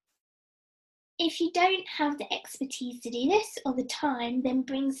 If you don't have the expertise to do this or the time, then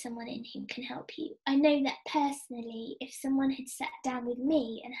bring someone in who can help you. I know that personally, if someone had sat down with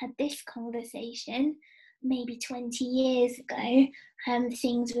me and had this conversation maybe 20 years ago,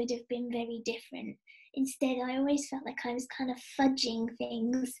 things would have been very different. Instead, I always felt like I was kind of fudging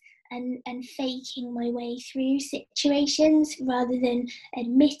things and faking my way through situations rather than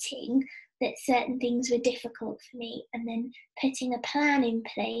admitting that certain things were difficult for me and then putting a plan in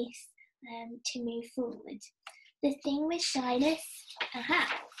place to move forward. The thing with shyness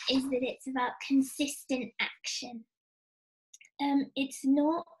is that it's about consistent action. It's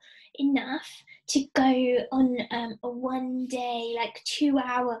not enough to go on a one-day,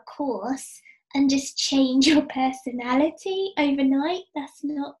 2-hour course and just change your personality overnight. That's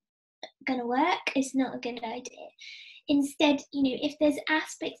not going to work. It's not a good idea. Instead, if there's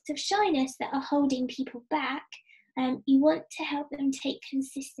aspects of shyness that are holding people back, you want to help them take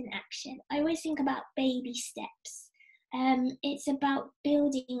consistent action. I always think about baby steps. It's about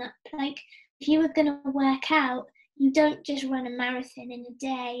building up. If you were going to work out, you don't just run a marathon in a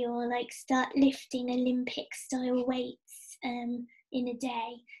day or start lifting Olympic style weights in a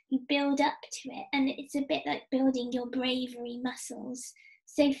day. You build up to it, and it's a bit like building your bravery muscles.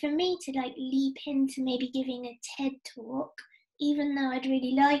 So for me to leap into maybe giving a TED talk, even though I'd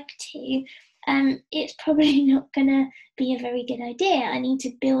really like to, it's probably not going to be a very good idea. I need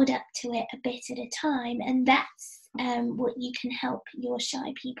to build up to it a bit at a time, and that's what you can help your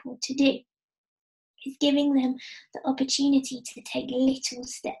shy people to do, is giving them the opportunity to take little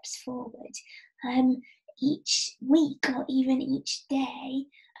steps forward each week or even each day,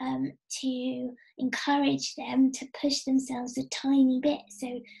 to encourage them to push themselves a tiny bit.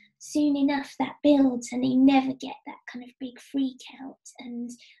 So soon enough that builds and they never get that kind of big freak out, and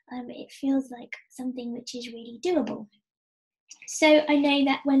it feels like something which is really doable. So I know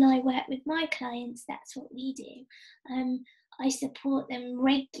that when I work with my clients, that's what we do. I support them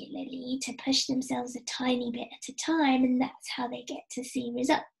regularly to push themselves a tiny bit at a time, and that's how they get to see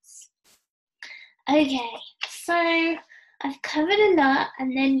results. Okay, so I've covered a lot,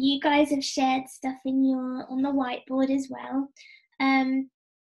 and then you guys have shared stuff on the whiteboard as well.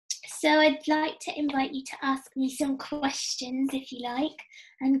 So I'd like to invite you to ask me some questions if you like,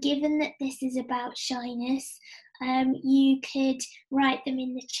 and given that this is about shyness, you could write them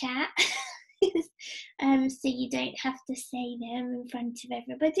in the chat. So you don't have to say them in front of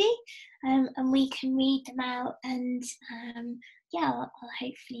everybody, and we can read them out, and I'll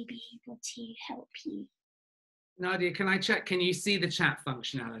hopefully be able to help you. Nadia, can I check? Can you see the chat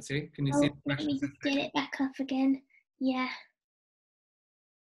functionality? Can you see the let me just get it back up again. Yeah.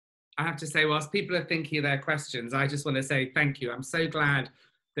 I have to say, whilst people are thinking of their questions, I just want to say thank you. I'm so glad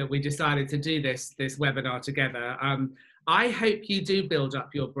that we decided to do this webinar together. I hope you do build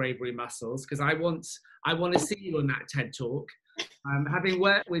up your bravery muscles, because I want to see you on that TED Talk. Having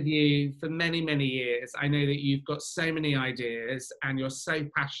worked with you for many, many years, I know that you've got so many ideas and you're so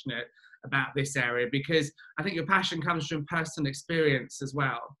passionate about this area, because I think your passion comes from personal experience as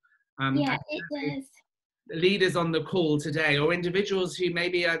well. Yeah, it does. Leaders on the call today, or individuals who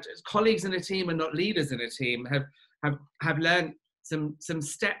maybe are colleagues in a team and not leaders in a team, have learned some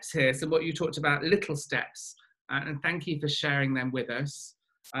steps here, some what you talked about, little steps, and thank you for sharing them with us.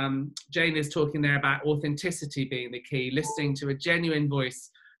 Jane is talking there about authenticity being the key, listening to a genuine voice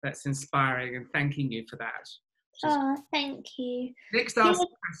that's inspiring, and thanking you for that. Oh, thank you. Next, Yeah, ask the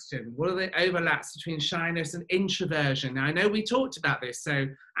question, what are the overlaps between shyness and introversion? Now, I know we talked about this, so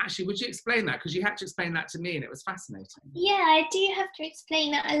actually, would you explain that? Because you had to explain that to me, and it was fascinating. yeah, I do have to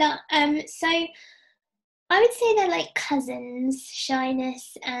explain that a lot. So I would say they're like cousins,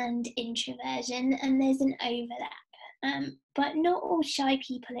 shyness and introversion, and there's an overlap. But not all shy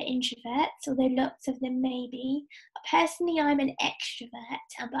people are introverts, although lots of them may be. Personally, I'm an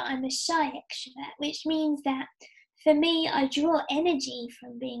extrovert, but I'm a shy extrovert, which means that for me, I draw energy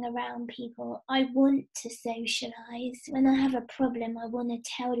from being around people. I want to socialise. When I have a problem, I want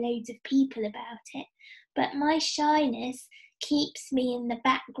to tell loads of people about it. But my shyness keeps me in the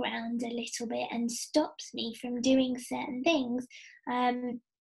background a little bit and stops me from doing certain things.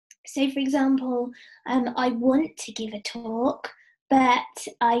 So, for example, I want to give a talk, but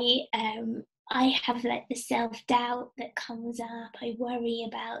I have like the self-doubt that comes up. I worry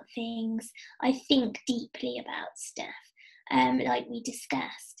about things. I think deeply about stuff, like we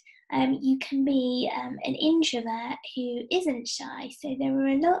discussed. You can be an introvert who isn't shy. So there are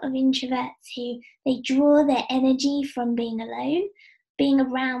a lot of introverts who they draw their energy from being alone. Being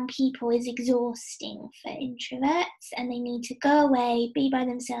around people is exhausting for introverts, and they need to go away, be by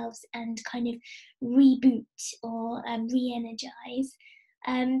themselves, and kind of reboot or re-energize.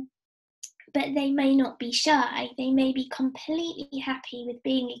 But they may not be shy. They may be completely happy with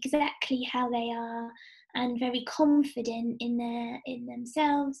being exactly how they are and very confident in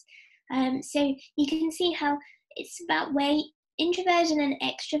themselves. So you can see how it's about where introversion and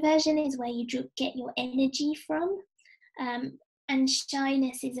extroversion is where you get your energy from. And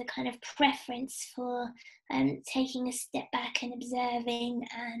shyness is a kind of preference for taking a step back and observing,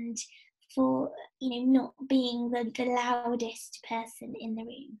 and for not being the loudest person in the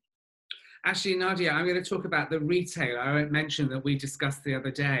room. Actually, Nadia, I'm going to talk about the retailer I mentioned that we discussed the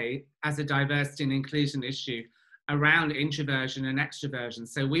other day as a diversity and inclusion issue around introversion and extroversion.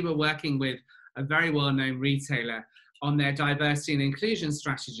 So we were working with a very well-known retailer on their diversity and inclusion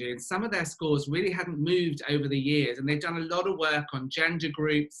strategy, and some of their scores really hadn't moved over the years, and they've done a lot of work on gender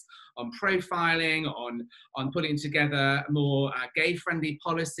groups, on profiling, on putting together more gay-friendly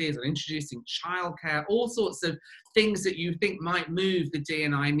policies, on introducing childcare, all sorts of things that you think might move the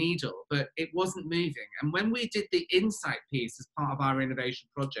D&I needle, but it wasn't moving. And when we did the insight piece as part of our innovation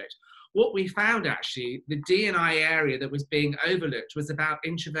project, what we found actually, the D&I area that was being overlooked was about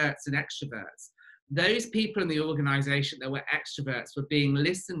introverts and extroverts. Those people in the organization that were extroverts were being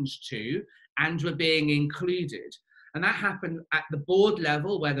listened to and were being included. And that happened at the board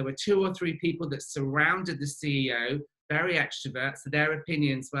level, where there were 2 or 3 people that surrounded the CEO, very extroverts, so their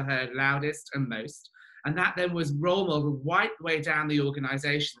opinions were heard loudest and most. And that then was role modeled right the way down the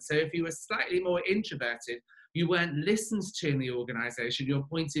organization. So if you were slightly more introverted, you weren't listened to in the organization, your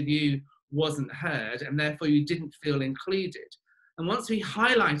point of view wasn't heard, and therefore you didn't feel included. And once we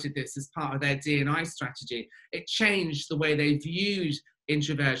highlighted this as part of their D&I strategy, it changed the way they viewed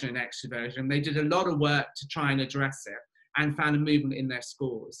introversion and extroversion. They did a lot of work to try and address it and found a movement in their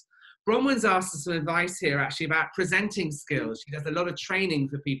scores. Bronwyn's asked us some advice here actually about presenting skills. She does a lot of training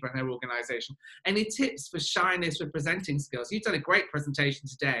for people in her organisation. Any tips for shyness with presenting skills? You've done a great presentation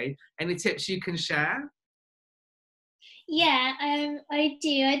today. Any tips you can share? Yeah, I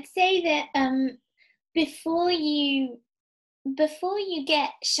do. I'd say that before you get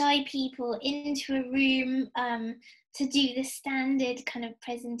shy people into a room to do the standard kind of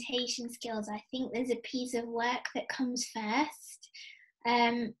presentation skills, I think there's a piece of work that comes first.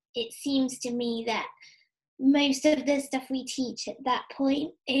 It seems to me that most of the stuff we teach at that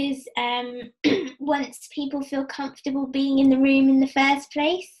point is once people feel comfortable being in the room in the first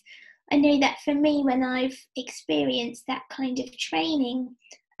place. I know that for me, when I've experienced that kind of training,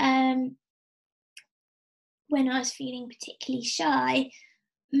 when I was feeling particularly shy,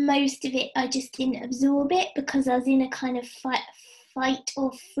 most of it I just didn't absorb it because I was in a kind of fight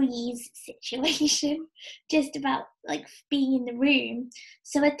or freeze situation, just about like being in the room.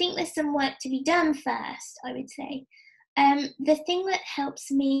 So I think there's some work to be done first, I would say. The thing that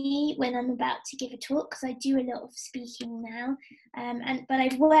helps me when I'm about to give a talk, because I do a lot of speaking now, but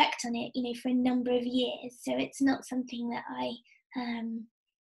I've worked on it, for a number of years, so it's not something that I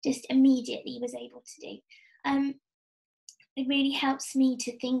just immediately was able to do. It really helps me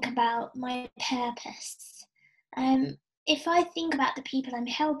to think about my purpose. If I think about the people I'm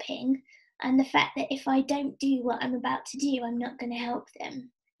helping and the fact that if I don't do what I'm about to do, I'm not going to help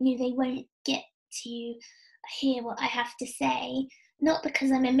them. They won't get to hear what I have to say, not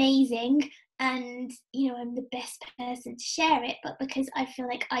because I'm amazing and I'm the best person to share it, but because I feel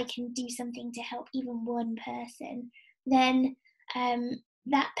like I can do something to help even one person. Then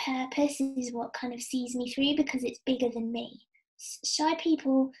that purpose is what kind of sees me through, because it's bigger than me. Shy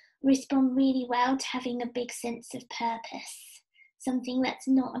people respond really well to having a big sense of purpose, something that's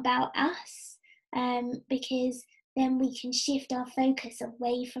not about us, because then we can shift our focus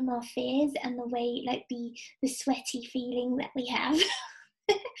away from our fears and the way, like the sweaty feeling that we have.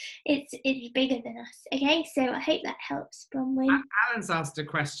 It's bigger than us. Okay, so I hope that helps, Bronwyn. Alan's asked a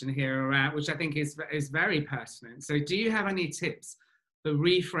question here around, which I think is very pertinent. So do you have any tips for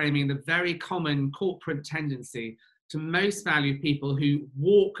reframing the very common corporate tendency to most value people who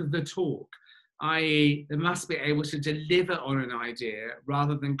walk the talk, i.e. they must be able to deliver on an idea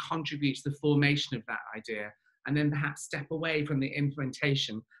rather than contribute to the formation of that idea, and then perhaps step away from the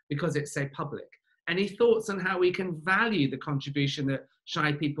implementation because it's so public? Any thoughts on how we can value the contribution that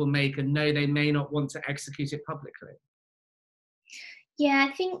shy people make and know they may not want to execute it publicly? Yeah,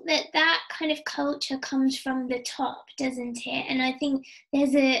 I think that kind of culture comes from the top, doesn't it? And I think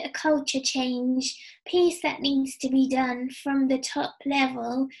there's a culture change piece that needs to be done from the top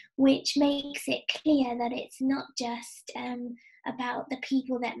level, which makes it clear that it's not just about the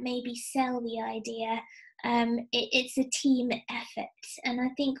people that maybe sell the idea. It's a team effort, and I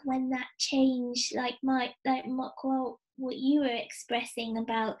think when that change, like what you were expressing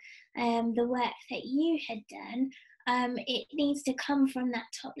about the work that you had done, it needs to come from that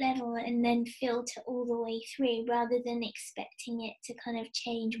top level and then filter all the way through, rather than expecting it to kind of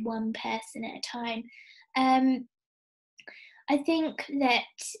change one person at a time. I think that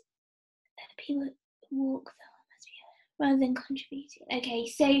people walk rather than contributing. Okay,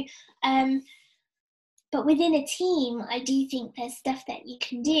 so but within a team, I do think there's stuff that you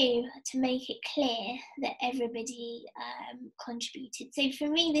can do to make it clear that everybody contributed. So for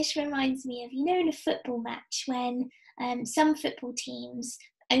me, this reminds me of, in a football match when some football teams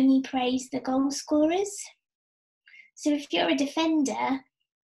only praise the goal scorers. So if you're a defender,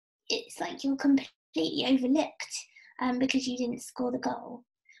 it's like you're completely overlooked because you didn't score the goal.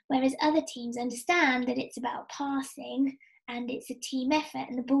 Whereas other teams understand that it's about passing and it's a team effort,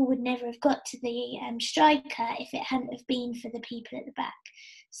 and the ball would never have got to the striker if it hadn't have been for the people at the back.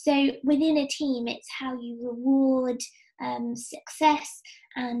 So within a team, it's how you reward success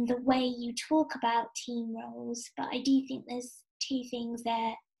and the way you talk about team roles. But I do think there's two things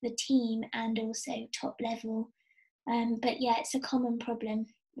there, the team and also top level. But yeah, it's a common problem,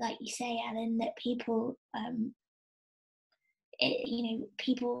 like you say, Alan, that people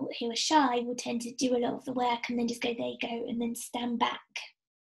people who are shy will tend to do a lot of the work and then just go, there you go, and then stand back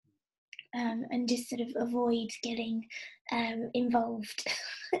and just sort of avoid getting involved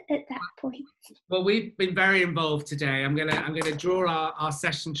at that point. Well, we've been very involved today. I'm gonna draw our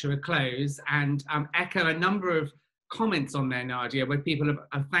session to a close and echo a number of comments on there, Nadia, where people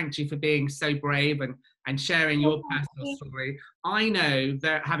have thanked you for being so brave and sharing your personal story. I know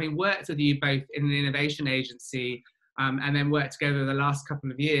that having worked with you both in an innovation agency and then worked together the last couple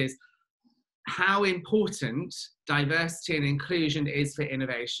of years, how important diversity and inclusion is for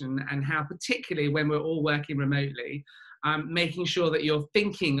innovation, and how, particularly when we're all working remotely, making sure that you're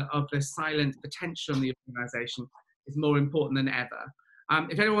thinking of the silent potential in the organisation is more important than ever.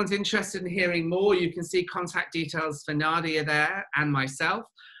 If anyone's interested in hearing more, you can see contact details for Nadia there and myself.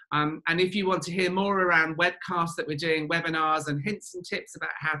 And if you want to hear more around webcasts that we're doing, webinars and hints and tips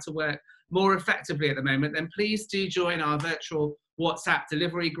about how to work more effectively at the moment, then please do join our virtual WhatsApp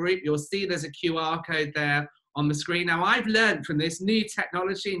delivery group. You'll see there's a QR code there on the screen. Now, I've learned from this new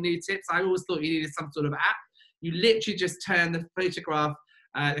technology, new tips. I always thought you needed some sort of app. You literally just turn the photograph,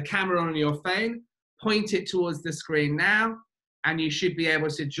 the camera on your phone, point it towards the screen now, and you should be able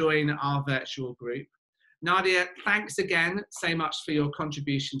to join our virtual group. Nadia, thanks again so much for your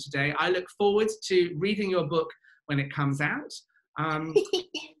contribution today. I look forward to reading your book when it comes out.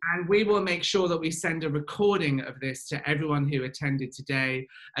 And we will make sure that we send a recording of this to everyone who attended today,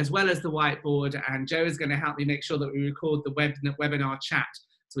 as well as the whiteboard. And Joe is going to help me make sure that we record the webinar chat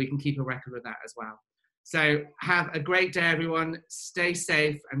so we can keep a record of that as well. So have a great day, everyone. Stay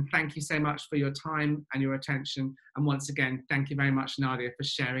safe, and thank you so much for your time and your attention. And once again, thank you very much, Nadia, for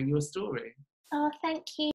sharing your story. Oh, thank you.